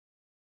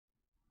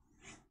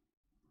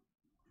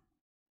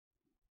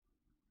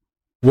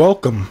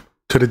Welcome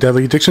to the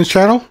Deadly Addictions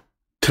channel.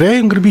 Today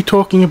I'm going to be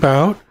talking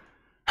about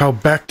how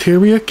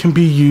bacteria can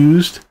be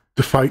used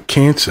to fight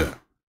cancer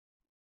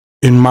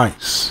in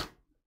mice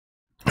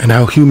and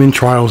how human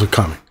trials are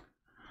coming.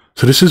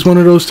 So this is one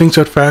of those things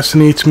that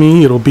fascinates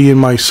me. It'll be in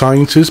my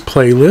sciences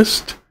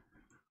playlist.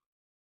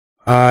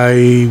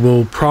 I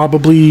will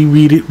probably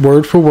read it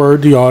word for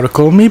word, the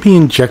article, maybe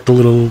inject a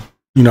little,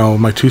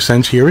 my 2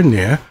 cents here and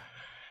there,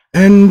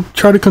 and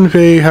try to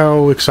convey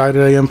how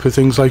excited I am for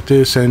things like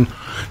this and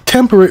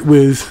temper it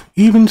with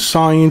even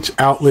science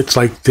outlets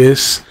like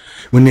this.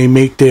 When they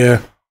make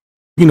their,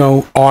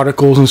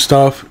 articles and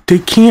stuff, they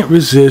can't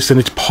resist, and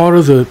it's part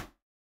of the,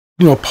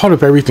 part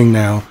of everything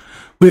now,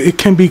 where it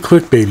can be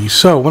clickbaity.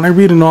 So when I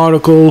read an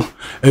article,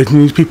 it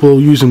means people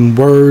using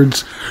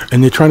words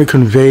and they're trying to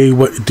convey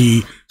what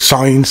the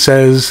science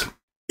says.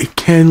 It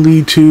can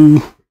lead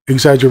to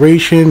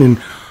exaggeration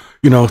and,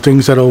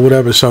 things that are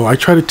whatever. So I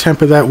try to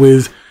temper that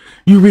with,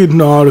 you read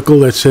an article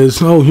that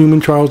says, oh, human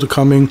trials are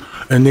coming,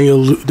 and they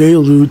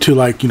allude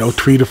to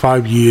 3 to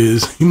 5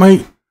 years. You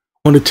might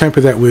want to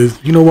temper that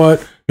with, you know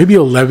what, maybe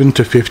 11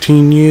 to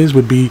 15 years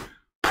would be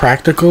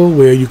practical,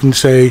 where you can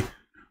say,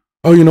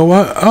 oh, you know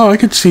what, oh, I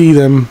could see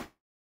them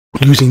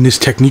using this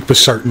technique for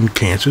certain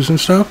cancers and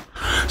stuff.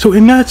 So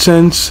in that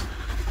sense,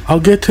 I'll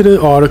get to the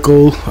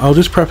article. I'll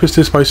just preface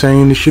this by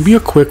saying this should be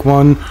a quick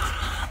one.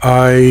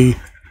 I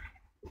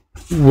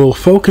will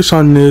focus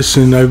on this,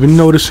 and I've been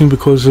noticing,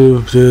 because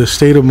of the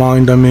state of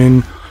mind I'm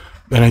in,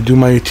 and I do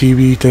my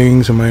TV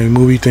things and my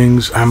movie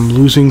things, I'm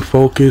losing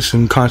focus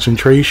and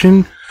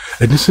concentration,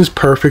 and this is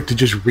perfect to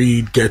just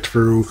read, get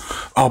through.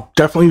 I'll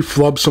definitely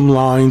flub some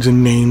lines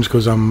and names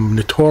because I'm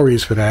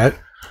notorious for that.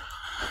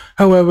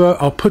 However,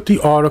 I'll put the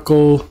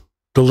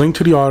link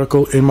to the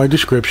article in my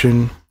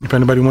description if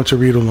anybody wants to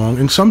read along.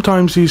 And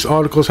sometimes these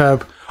articles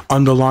have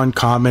underlined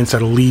comments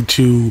that'll lead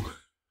to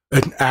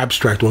an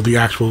abstract or the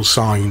actual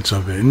science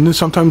of it, and then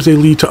sometimes they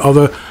lead to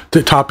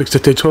the topics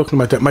that they're talking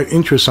about that might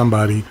interest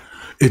somebody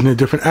in a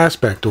different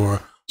aspect, or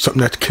something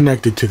that's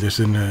connected to this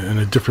in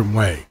a different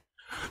way.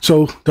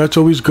 So that's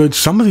always good.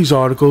 Some of these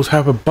articles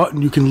have a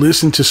button you can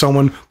listen to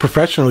someone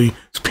professionally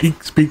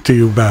speak to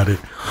you about it.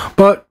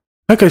 But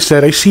like I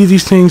said, I see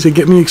these things, they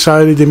get me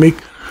excited, they make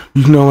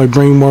my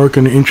brain work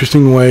in an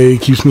interesting way,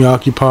 it keeps me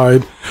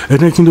occupied,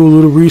 and I can do a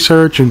little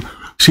research and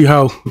see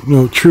how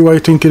true I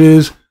think it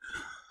is.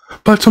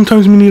 But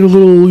sometimes we need a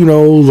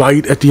little,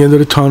 light at the end of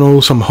the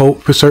tunnel, some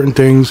hope for certain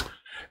things.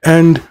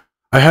 And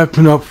I have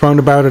been upfront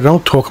about it. I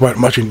don't talk about it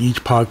much in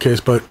each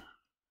podcast, but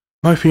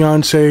my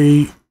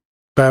fiance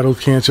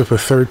battled cancer for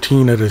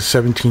 13 out of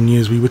 17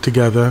 years we were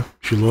together.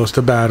 She lost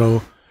a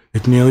battle.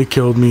 It nearly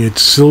killed me.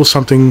 It's still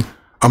something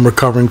I'm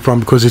recovering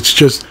from, because it's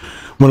just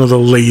one of the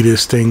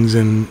latest things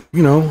in,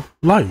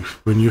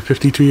 life when you're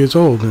 52 years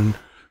old. And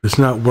it's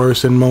not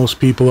worse than most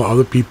people or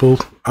other people.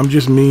 I'm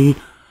just me,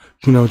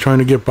 trying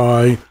to get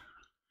by.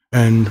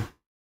 And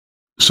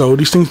so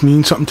these things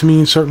mean something to me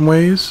in certain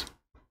ways.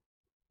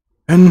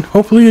 And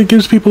hopefully it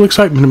gives people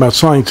excitement about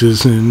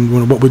sciences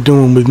and what we're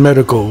doing with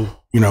medical,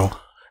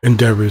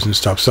 endeavors and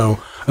stuff.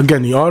 So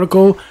again, the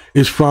article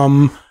is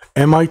from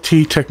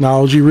MIT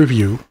Technology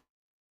Review.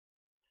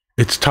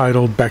 It's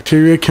titled,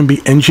 "Bacteria Can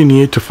Be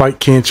Engineered to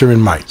Fight Cancer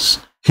in Mice.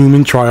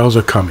 Human Trials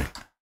Are Coming.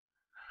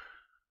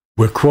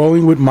 We're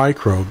crawling with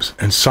microbes,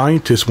 and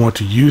scientists want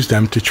to use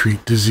them to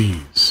treat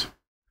disease."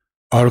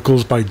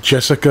 Articles by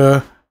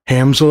Jessica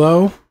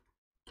Hamslow,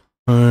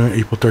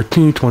 April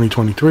 13,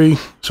 2023.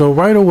 So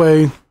right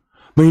away,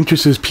 my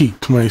interest is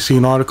piqued when I see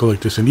an article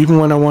like this. And even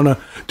when I want to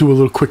do a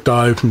little quick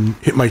dive and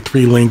hit my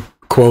 3-link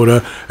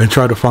quota and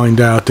try to find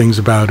out things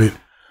about it,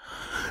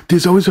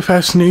 there's always a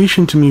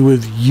fascination to me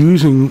with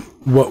using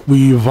what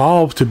we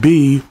evolved to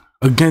be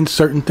against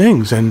certain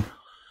things. And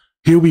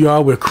here we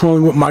are, we're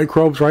crawling with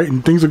microbes, right?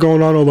 And things are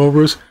going on all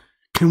over us.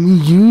 Can we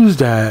use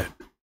that?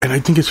 And I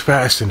think it's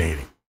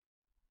fascinating.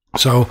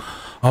 So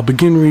I'll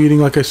begin reading.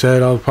 Like I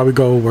said, I'll probably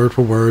go word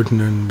for word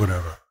and then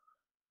whatever.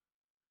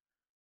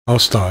 I'll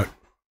start.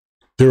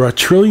 There are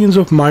trillions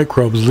of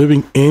microbes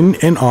living in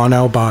and on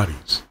our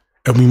bodies,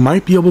 and we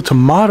might be able to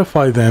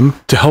modify them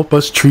to help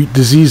us treat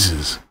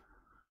diseases.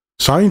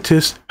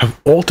 Scientists have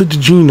altered the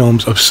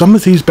genomes of some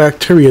of these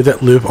bacteria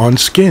that live on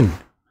skin,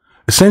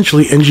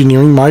 essentially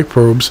engineering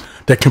microbes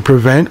that can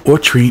prevent or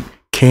treat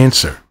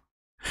cancer.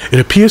 It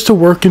appears to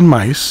work in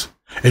mice,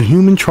 and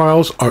human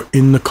trials are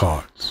in the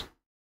cards.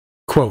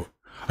 Quote,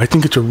 "I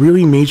think it's a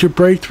really major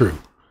breakthrough,"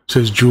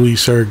 says Julie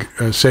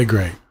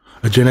Segre,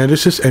 a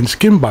geneticist and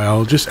skin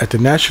biologist at the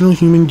National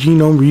Human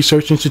Genome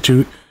Research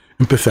Institute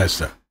in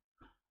Bethesda,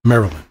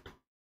 Maryland,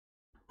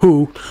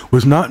 who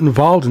was not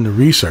involved in the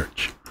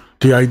research.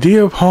 The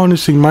idea of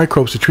harnessing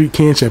microbes to treat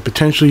cancer and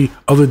potentially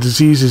other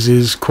diseases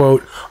is,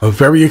 quote, "a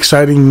very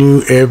exciting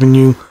new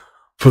avenue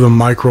for the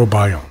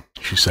microbiome,"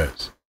 she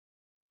says.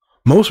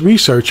 Most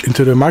research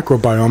into the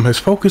microbiome has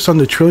focused on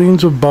the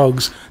trillions of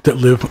bugs that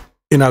live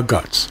in our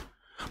guts,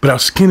 but our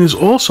skin is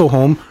also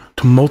home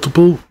to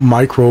multiple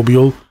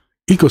microbial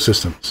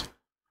ecosystems.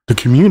 The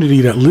community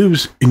that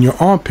lives in your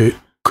armpit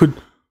could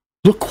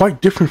look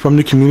quite different from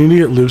the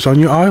community that lives on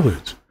your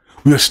eyelids.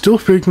 We are still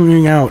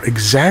figuring out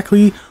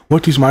exactly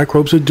what these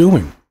microbes are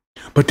doing,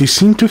 but they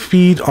seem to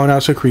feed on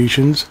our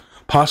secretions,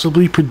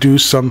 possibly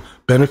produce some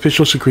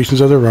beneficial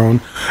secretions of their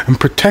own, and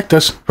protect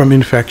us from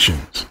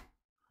infections.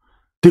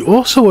 They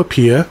also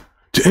appear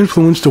to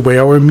influence the way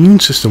our immune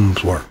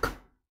systems work.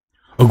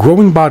 A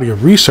growing body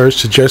of research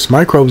suggests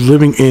microbes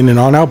living in and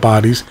on our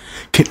bodies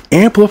can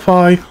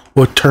amplify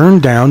or turn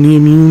down the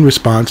immune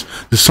response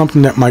to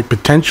something that might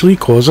potentially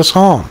cause us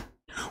harm,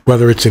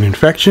 whether it's an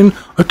infection,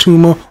 a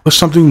tumor, or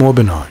something more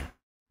benign.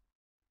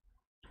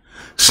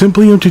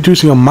 Simply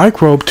introducing a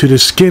microbe to the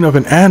skin of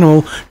an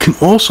animal can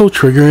also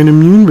trigger an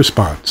immune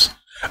response,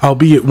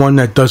 albeit one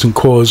that doesn't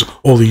cause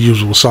all the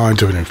usual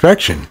signs of an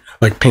infection,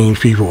 like pain,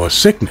 fever, or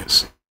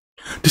sickness.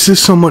 This is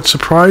somewhat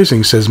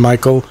surprising, says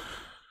Michael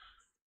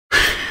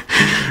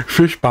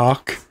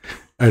Fischbach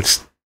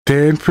at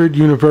Stanford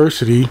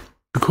University,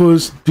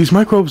 because these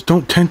microbes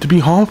don't tend to be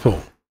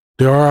harmful.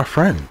 They are our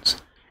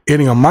friends.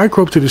 Adding a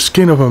microbe to the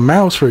skin of a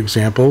mouse, for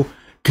example,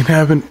 can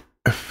have an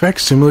effect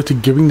similar to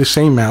giving the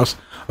same mouse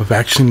a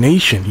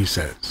vaccination, he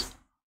says.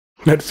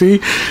 Now, see,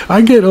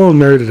 I get all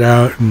nerded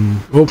out and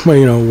all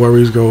my,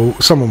 worries go,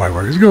 some of my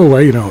worries go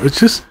away, it's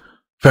just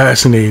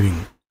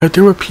fascinating that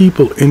there are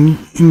people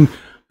in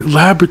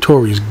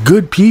laboratories,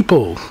 good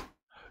people,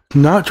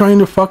 not trying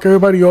to fuck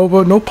everybody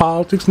over, no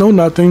politics, no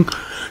nothing.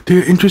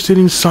 They're interested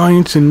in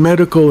science and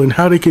medical and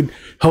how they could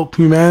help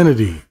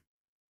humanity.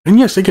 And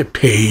yes, they get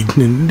paid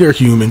and they're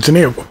humans and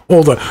they have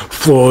all the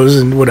flaws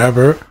and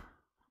whatever.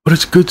 But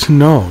it's good to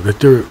know that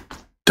there are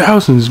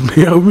thousands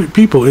of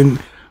people in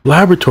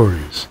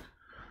laboratories.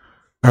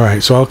 All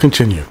right, so I'll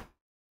continue.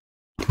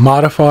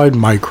 Modified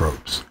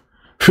microbes.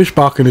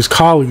 Fischbach and his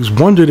colleagues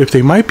wondered if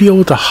they might be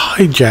able to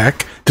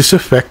hijack this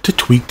effect to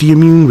tweak the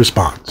immune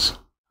response.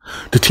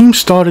 The team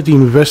started the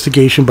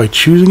investigation by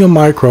choosing a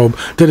microbe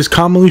that is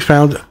commonly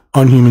found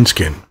on human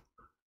skin.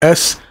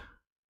 S.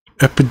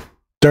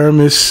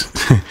 epidermis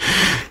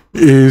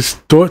is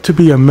thought to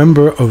be a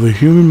member of the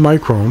human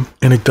microbe,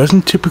 and it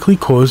doesn't typically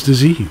cause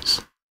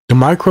disease. The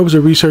microbes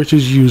the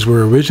researchers used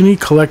were originally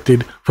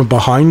collected from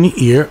behind the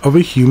ear of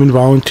a human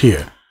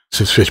volunteer,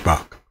 says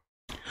Fischbach.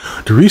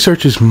 The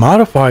researchers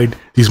modified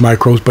these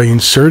microbes by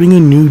inserting a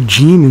new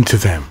gene into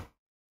them.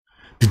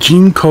 The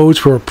gene codes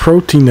for a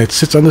protein that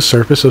sits on the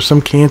surface of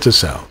some cancer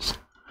cells.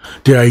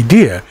 The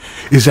idea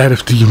is that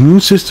if the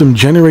immune system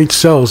generates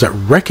cells that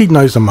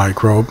recognize the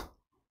microbe,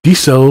 these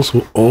cells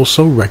will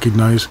also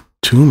recognize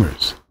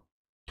tumors.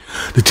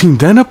 The team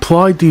then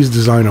applied these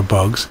designer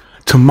bugs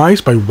to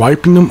mice by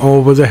wiping them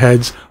over the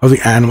heads of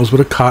the animals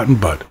with a cotton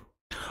bud.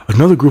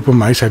 Another group of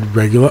mice had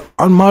regular,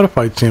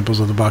 unmodified samples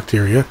of the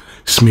bacteria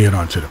smeared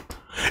onto them.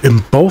 In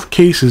both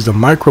cases, the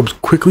microbes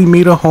quickly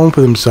made a home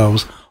for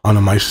themselves on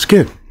the mice's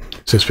skin,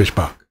 says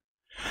Fischbach.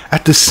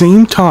 At the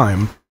same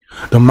time,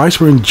 the mice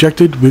were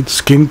injected with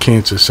skin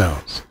cancer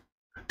cells.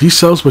 These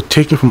cells were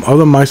taken from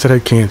other mice that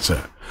had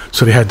cancer,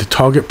 so they had the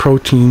target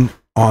protein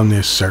on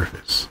their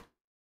surface.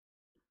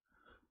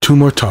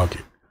 Tumor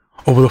target.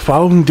 Over the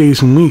following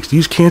days and weeks,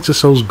 these cancer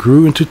cells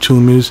grew into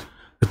tumors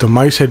that the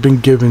mice had been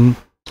given,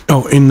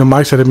 in the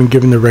mice that had been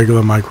given the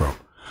regular microbe.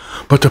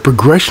 But the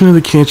progression of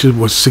the cancer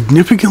was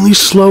significantly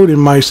slowed in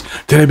mice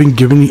that had been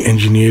given the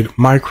engineered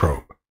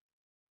microbe.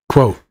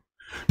 Quote,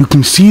 "You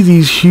can see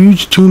these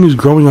huge tumors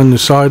growing on the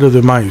side of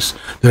the mice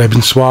that had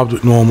been swabbed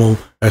with normal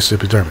S.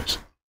 epidermis,"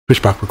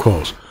 Fischbach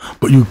recalls,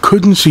 "but you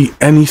couldn't see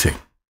anything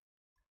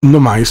in the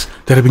mice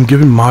that had been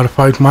given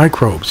modified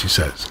microbes," he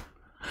says.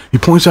 He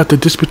points out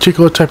that this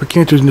particular type of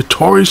cancer is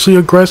notoriously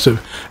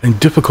aggressive and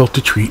difficult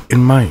to treat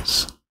in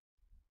mice.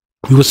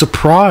 He was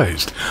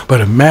surprised by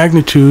the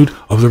magnitude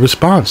of the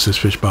response, says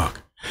Fischbach.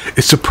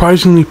 It's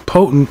surprisingly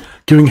potent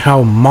given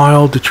how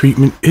mild the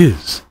treatment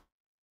is.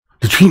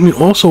 The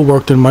treatment also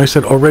worked in mice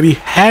that already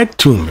had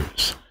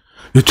tumors.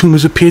 The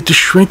tumors appeared to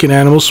shrink in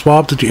animals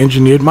swabbed with the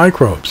engineered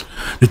microbes.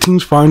 The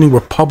team's findings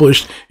were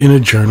published in a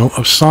Journal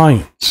of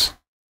Science.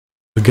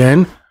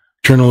 Again,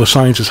 Journal of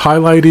Science is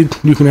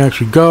highlighted. You can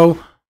actually go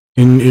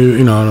and, I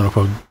don't know if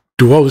I'll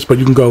do all this, but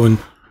you can go and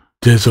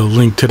there's a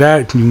link to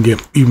that. You can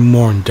get even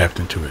more in depth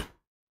into it.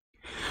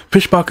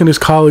 Fischbach and his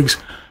colleagues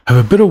have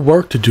a bit of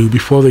work to do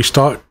before they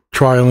start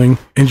trialing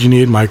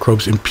engineered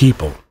microbes in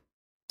people.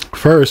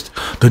 First,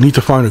 they'll need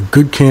to find a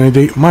good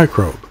candidate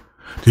microbe.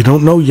 They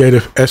don't know yet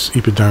if S.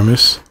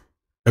 epidermis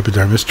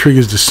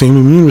triggers the same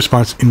immune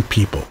response in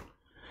people.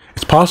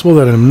 It's possible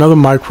that another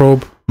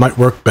microbe might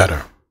work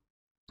better.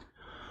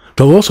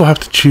 They'll also have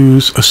to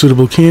choose a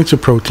suitable cancer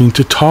protein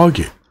to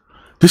target.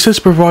 This has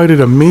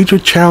provided a major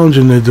challenge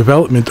in the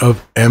development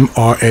of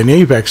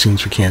mRNA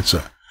vaccines for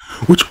cancer,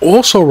 which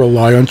also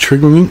rely on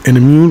triggering an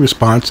immune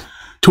response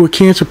to a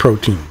cancer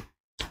protein.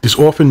 There's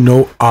often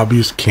no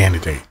obvious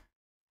candidate.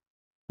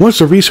 Once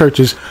the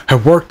researchers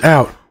have worked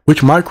out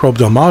which microbe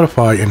they'll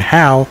modify and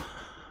how,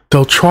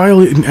 they'll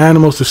trial it in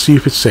animals to see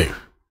if it's safe.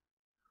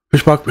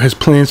 Fischbach has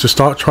plans to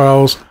start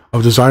trials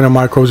of designer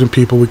microbes in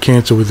people with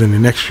cancer within the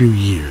next few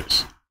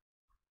years.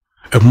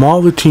 And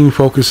while the team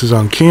focuses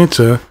on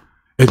cancer,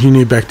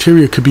 engineered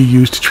bacteria could be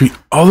used to treat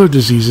other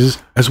diseases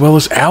as well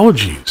as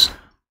allergies.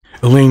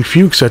 Elaine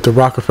Fuchs at the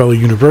Rockefeller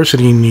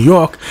University in New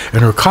York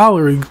and her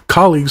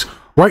colleagues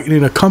write in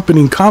an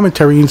accompanying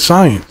commentary in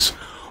Science.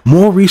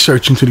 More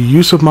research into the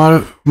use of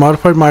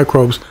modified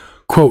microbes,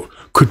 quote,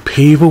 could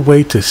pave a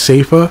way to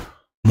safer,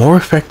 more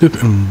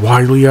effective, and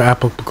widely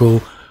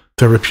applicable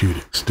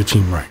therapeutics, the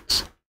team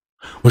writes.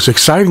 What's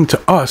exciting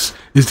to us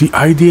is the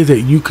idea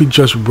that you could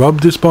just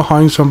rub this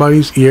behind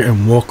somebody's ear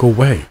and walk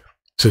away,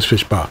 says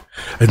Fishbach.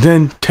 And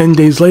then 10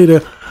 days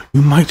later,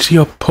 you might see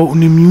a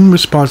potent immune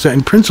response that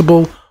in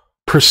principle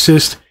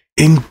persist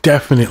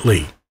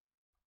indefinitely.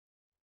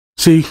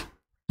 See,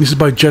 this is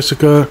by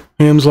Jessica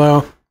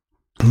Hamslau.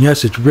 And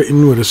yes, it's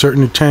written with a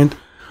certain intent,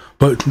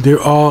 but there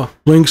are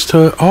links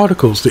to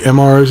articles, the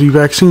mRNA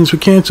vaccines for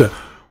cancer.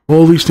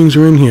 All these things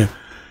are in here.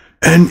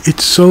 And it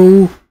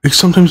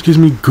sometimes gives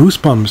me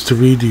goosebumps to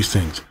read these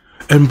things.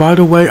 And by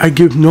the way, I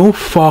give no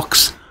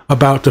fucks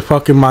about the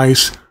fucking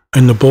mice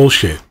and the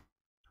bullshit.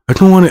 I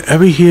don't want to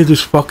ever hear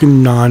this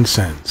fucking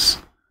nonsense.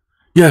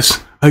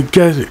 Yes, I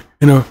get it.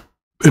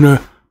 In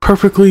a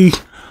perfectly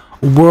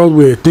world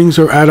where things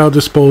are at our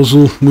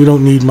disposal, we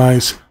don't need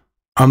mice.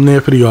 I'm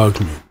there for the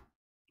argument.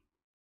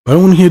 I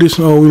don't want to hear this,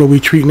 we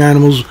treat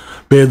animals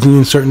badly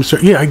in certain...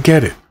 Yeah, I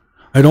get it.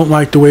 I don't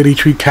like the way they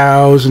treat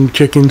cows and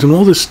chickens and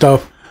all this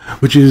stuff,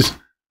 which is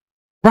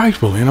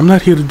rightful, and I'm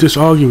not here to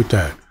disargue with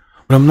that.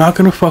 But I'm not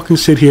going to fucking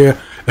sit here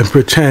and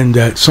pretend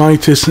that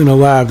scientists in a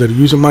lab that are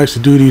using mice to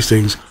do these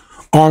things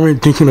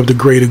aren't thinking of the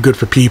greater good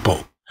for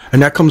people.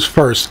 And that comes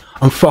first.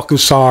 I'm fucking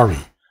sorry.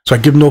 So I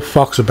give no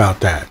fucks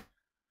about that.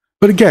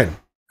 But again,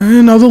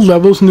 in other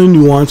levels and the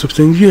nuance of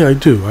things, yeah, I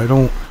do. I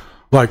don't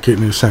like it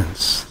in a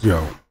sense,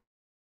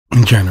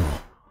 in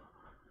general.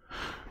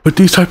 But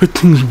these type of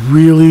things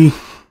really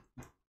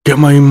get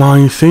my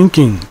mind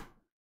thinking.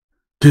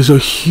 There's a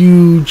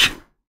huge,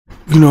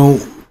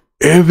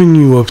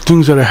 avenue of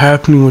things that are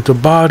happening with the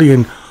body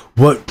and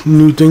what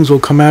new things will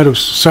come out of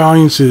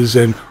sciences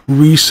and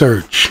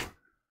research.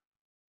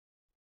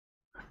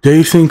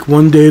 They think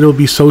one day it'll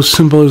be so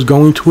simple as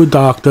going to a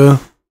doctor,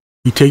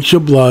 he takes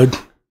your blood,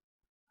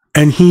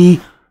 and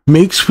he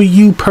makes for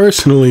you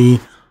personally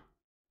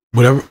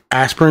whatever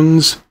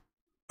aspirins,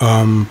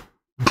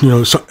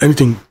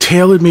 anything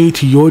tailor-made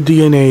to your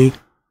DNA,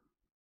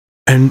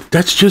 and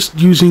that's just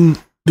using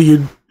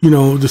the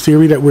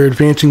theory that we're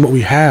advancing what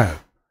we have.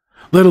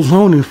 Let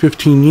alone in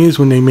 15 years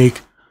when they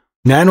make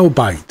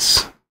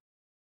nanobites,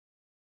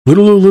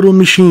 little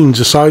machines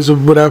the size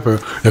of whatever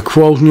that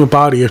crawls in your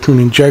body after an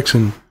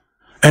injection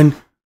and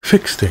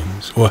fix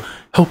things or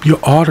help your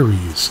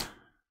arteries.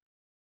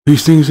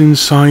 These things in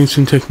science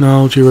and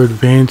technology are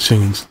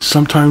advancing, and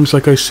sometimes,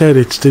 like I said,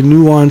 it's the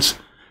nuance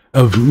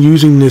of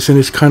using this, and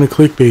it's kind of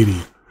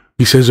clickbaity.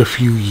 He says a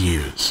few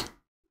years.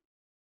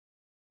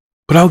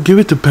 But I'll give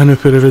it the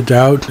benefit of the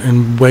doubt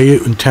and weigh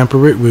it and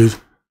temper it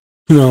with,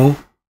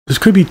 this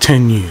could be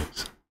 10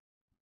 years.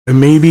 And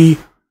maybe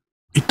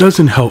it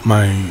doesn't help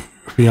my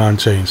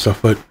fiance and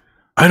stuff, but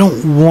I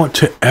don't want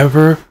to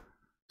ever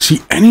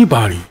see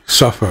anybody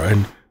suffer,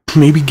 and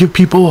maybe give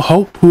people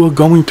hope who are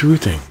going through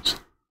things.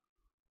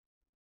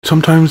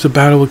 Sometimes the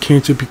battle with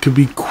cancer could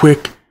be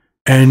quick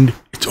and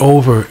it's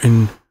over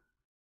in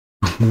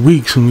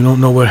weeks and we don't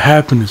know what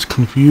happened. It's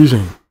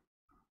confusing.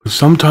 But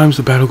sometimes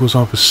the battle goes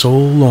on for so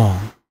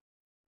long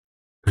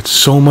that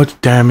so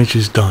much damage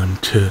is done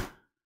to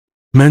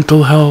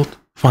mental health,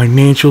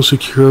 financial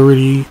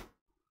security,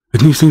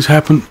 and these things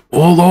happen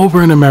all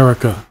over in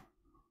America.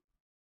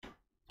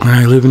 And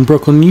I live in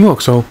Brooklyn, New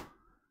York, so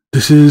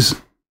this is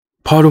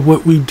part of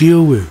what we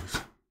deal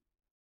with.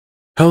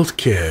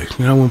 Healthcare,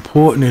 how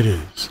important it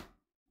is.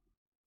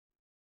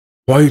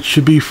 Why it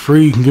should be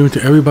free and given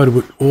to everybody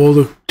with all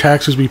the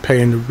taxes we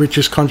pay, and the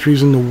richest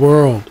countries in the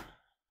world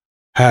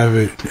have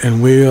it,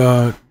 and we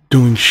are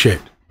doing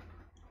shit.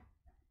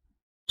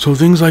 So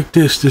things like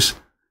this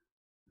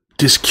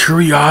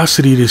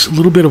curiosity, this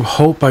little bit of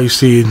hope I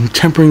see, and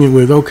tempering it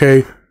with,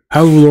 okay,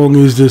 how long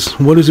is this?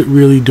 What is it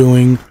really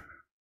doing?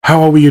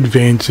 How are we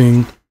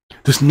advancing?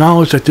 This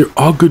knowledge that there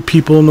are good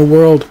people in the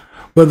world,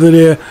 whether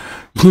they're,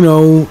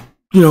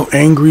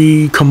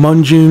 angry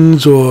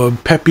curmudgeons or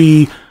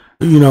peppy,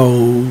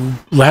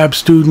 lab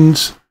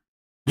students.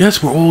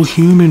 Yes, we're all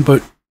human,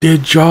 but their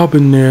job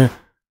and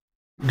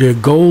their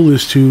goal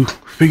is to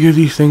figure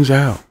these things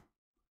out.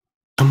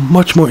 I'm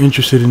much more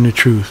interested in the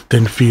truth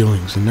than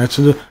feelings, and that's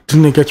the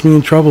thing that gets me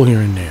in trouble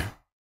here and there.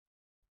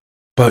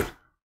 But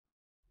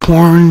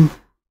pouring,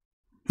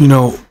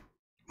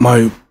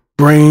 my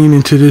brain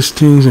into these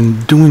things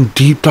and doing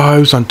deep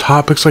dives on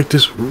topics like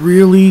this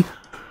really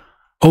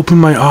open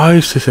my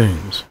eyes to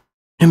things.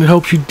 And it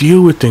helps you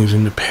deal with things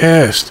in the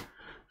past.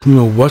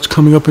 What's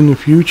coming up in the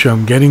future.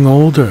 I'm getting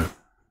older.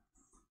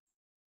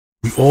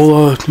 We all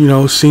are,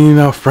 seeing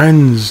our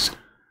friends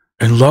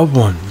and loved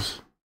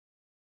ones.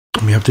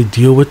 We have to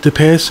deal with the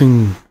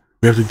passing.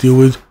 We have to deal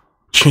with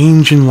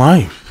change in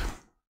life.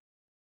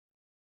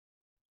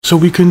 So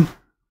we can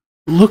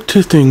look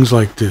to things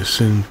like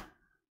this, and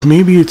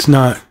maybe it's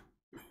not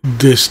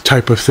this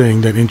type of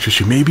thing that interests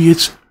you. Maybe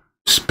it's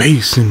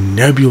space and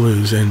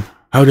nebulas and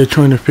how they're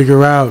trying to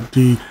figure out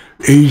the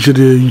age of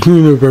the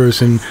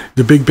universe and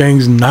the Big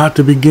Bang's not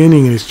the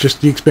beginning and it's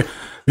just the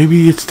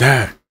maybe it's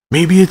that.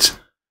 Maybe it's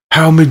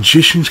how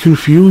magicians can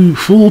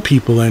fool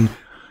people and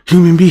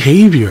human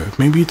behavior.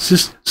 Maybe it's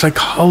just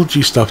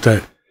psychology stuff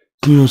that,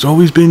 has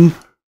always been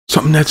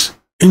something that's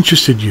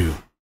interested you.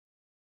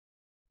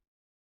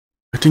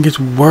 I think it's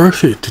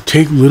worth it to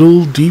take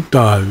little deep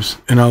dives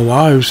in our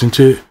lives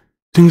into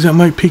things that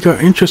might pique our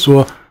interest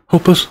or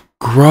help us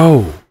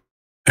grow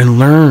and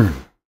learn.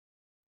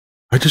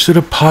 I just did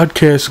a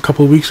podcast a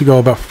couple of weeks ago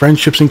about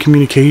friendships and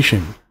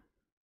communication.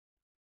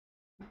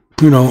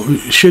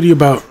 Shitty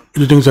about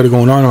the things that are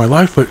going on in my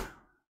life, but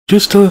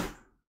just a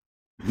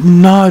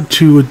nod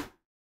to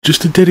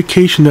just a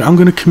dedication that I'm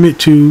going to commit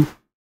to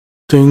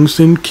things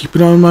and keep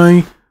it on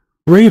my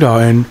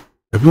radar. And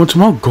every once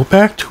in a while, go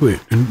back to it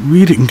and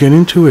read it and get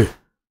into it.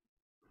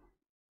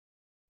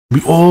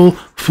 We all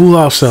fool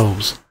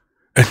ourselves.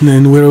 And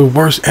then we're the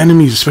worst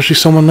enemies, especially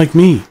someone like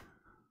me.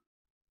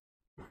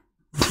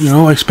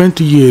 I spent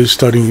the years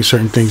studying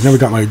certain things, never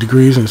got my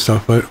degrees and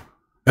stuff, but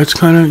that's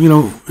kind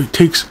of, it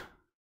takes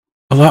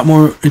a lot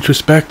more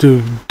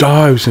introspective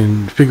dives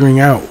and figuring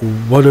out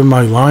what am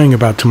I lying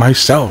about to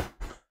myself.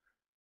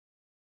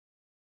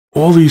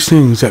 All these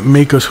things that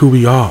make us who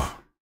we are.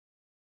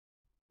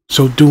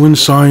 So doing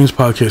science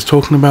podcasts,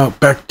 talking about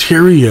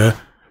bacteria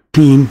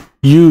being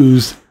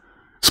used,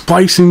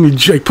 splicing,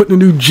 putting a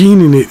new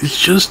gene in it,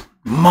 it's just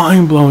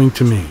mind-blowing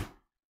to me.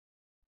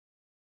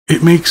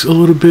 It makes a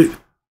little bit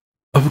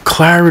of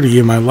clarity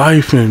in my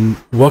life and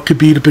what could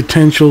be the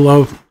potential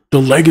of the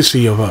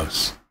legacy of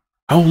us.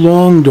 How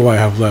long do I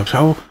have left?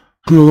 How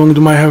long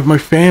do I have my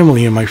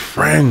family and my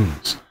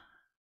friends?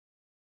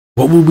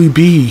 What will we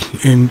be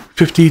in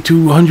 50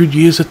 to 100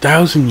 years,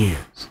 1,000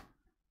 years?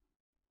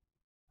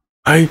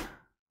 I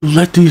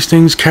let these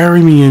things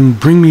carry me and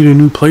bring me to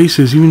new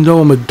places, even though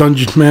I'm a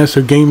dungeon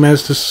master, game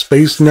master,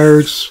 space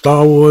nerd,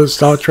 Star Wars,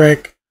 Star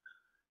Trek,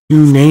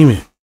 you name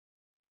it.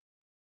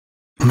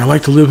 And I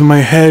like to live in my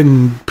head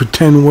and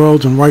pretend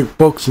worlds and write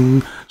books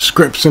and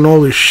scripts and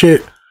all this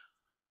shit.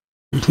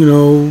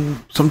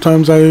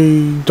 Sometimes I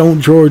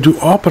don't draw or do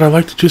art, but I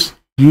like to just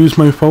use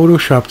my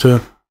Photoshop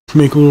to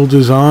make little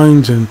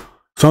designs and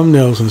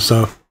thumbnails and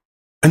stuff.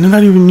 And they're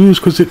not even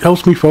used because it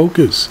helps me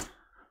focus.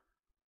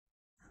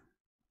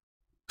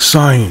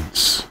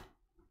 Science.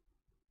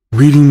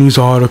 Reading these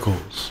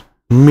articles.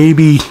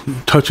 Maybe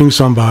touching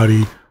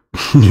somebody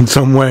in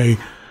some way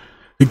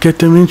to get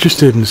them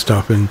interested in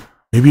stuff. And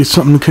maybe it's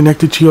something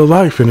connected to your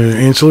life in an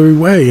ancillary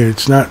way, and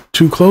it's not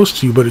too close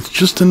to you, but it's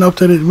just enough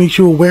that it makes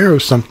you aware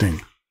of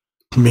something.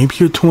 Maybe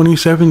you're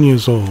 27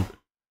 years old,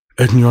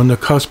 and you're on the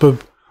cusp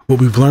of what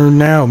we've learned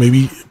now.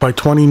 Maybe by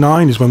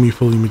 29 is when we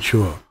fully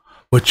mature.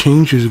 What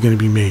changes are going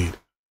to be made?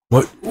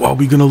 What are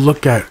we going to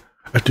look at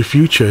the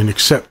future and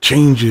accept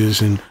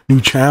changes and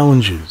new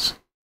challenges?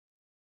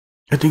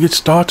 I think it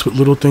starts with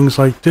little things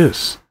like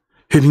this.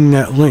 Hitting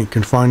that link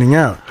and finding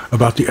out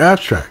about the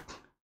abstract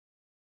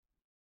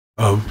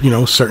of,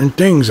 certain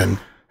things and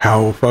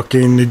how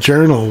fucking the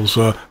journals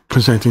are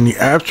presenting the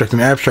abstract.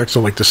 And abstracts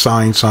are like the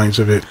science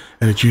of it,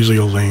 and it's usually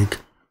a link,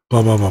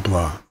 blah, blah, blah,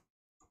 blah.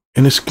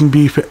 And this can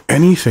be for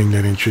anything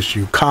that interests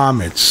you.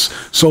 Comets,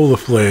 solar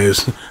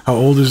flares, how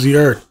old is the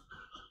Earth?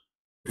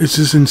 It's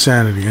just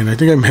insanity. And I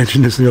think I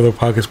mentioned this in the other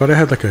podcast, but I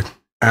had like an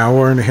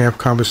hour-and-a-half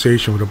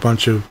conversation with a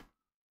bunch of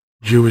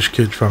Jewish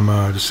kids from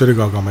the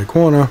synagogue on my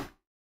corner.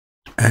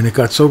 And it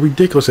got so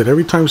ridiculous that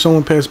every time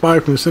someone passed by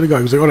from the synagogue,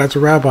 he was like, "Oh, that's a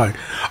rabbi."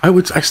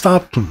 I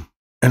stopped him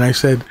and I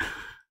said,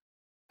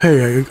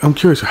 "Hey, I'm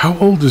curious, how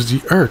old is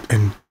the Earth?"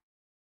 And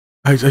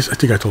I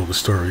think I told the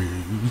story.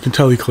 You can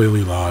tell he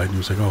clearly lied. He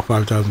was like, "Oh,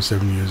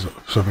 5,007 years."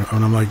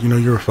 And I'm like,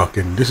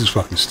 this is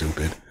fucking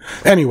stupid.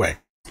 Anyway,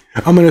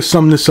 I'm going to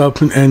sum this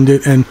up and end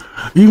it. And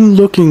even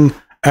looking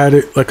at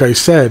it, like I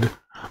said,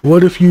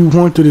 what if you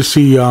wanted to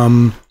see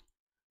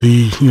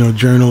the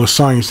Journal of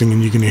Science thing,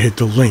 and you're going to hit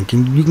the link,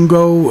 and you can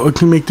go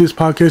to make this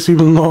podcast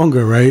even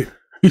longer, right?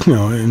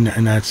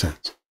 In that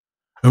sense.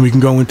 And we can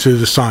go into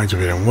the science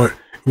of it and what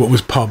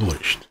was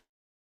published.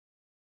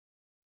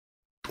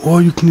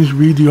 Or you can just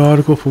read the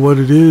article for what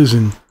it is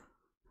and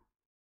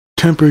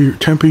temper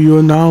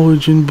your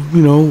knowledge and,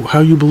 how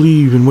you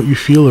believe and what you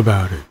feel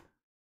about it.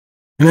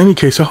 In any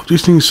case, I hope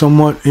these things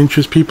somewhat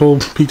interest people.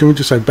 Pique their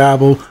interest. I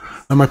babble.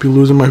 I might be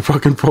losing my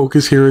fucking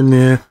focus here and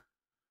there.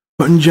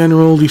 But in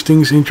general, these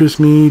things interest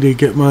me. They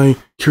get my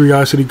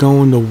curiosity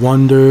going, the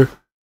wonder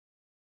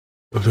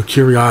of the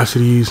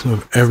curiosities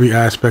of every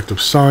aspect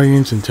of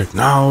science and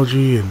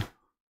technology. And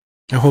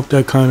I hope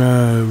that kind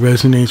of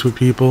resonates with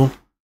people.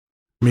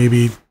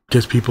 Maybe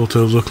gets people to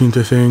look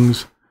into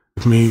things.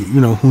 With me,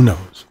 who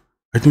knows?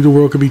 I think the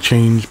world could be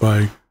changed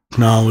by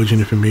knowledge and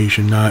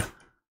information, not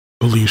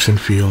beliefs and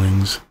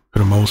feelings for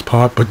the most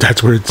part, but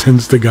that's where it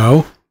tends to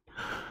go.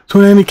 So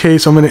in any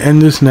case, I'm going to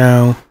end this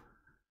now.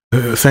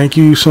 Thank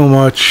you so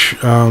much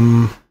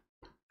for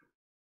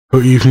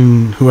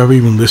whoever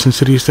even listens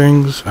to these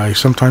things. I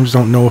sometimes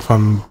don't know if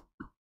I'm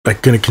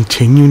going to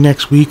continue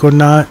next week or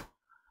not.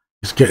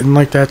 It's getting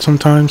like that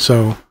sometimes.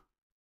 So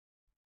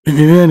in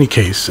any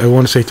case, I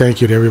want to say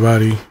thank you to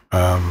everybody.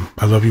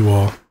 I love you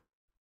all.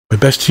 My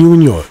best to you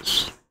and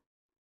yours.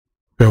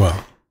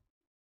 Farewell.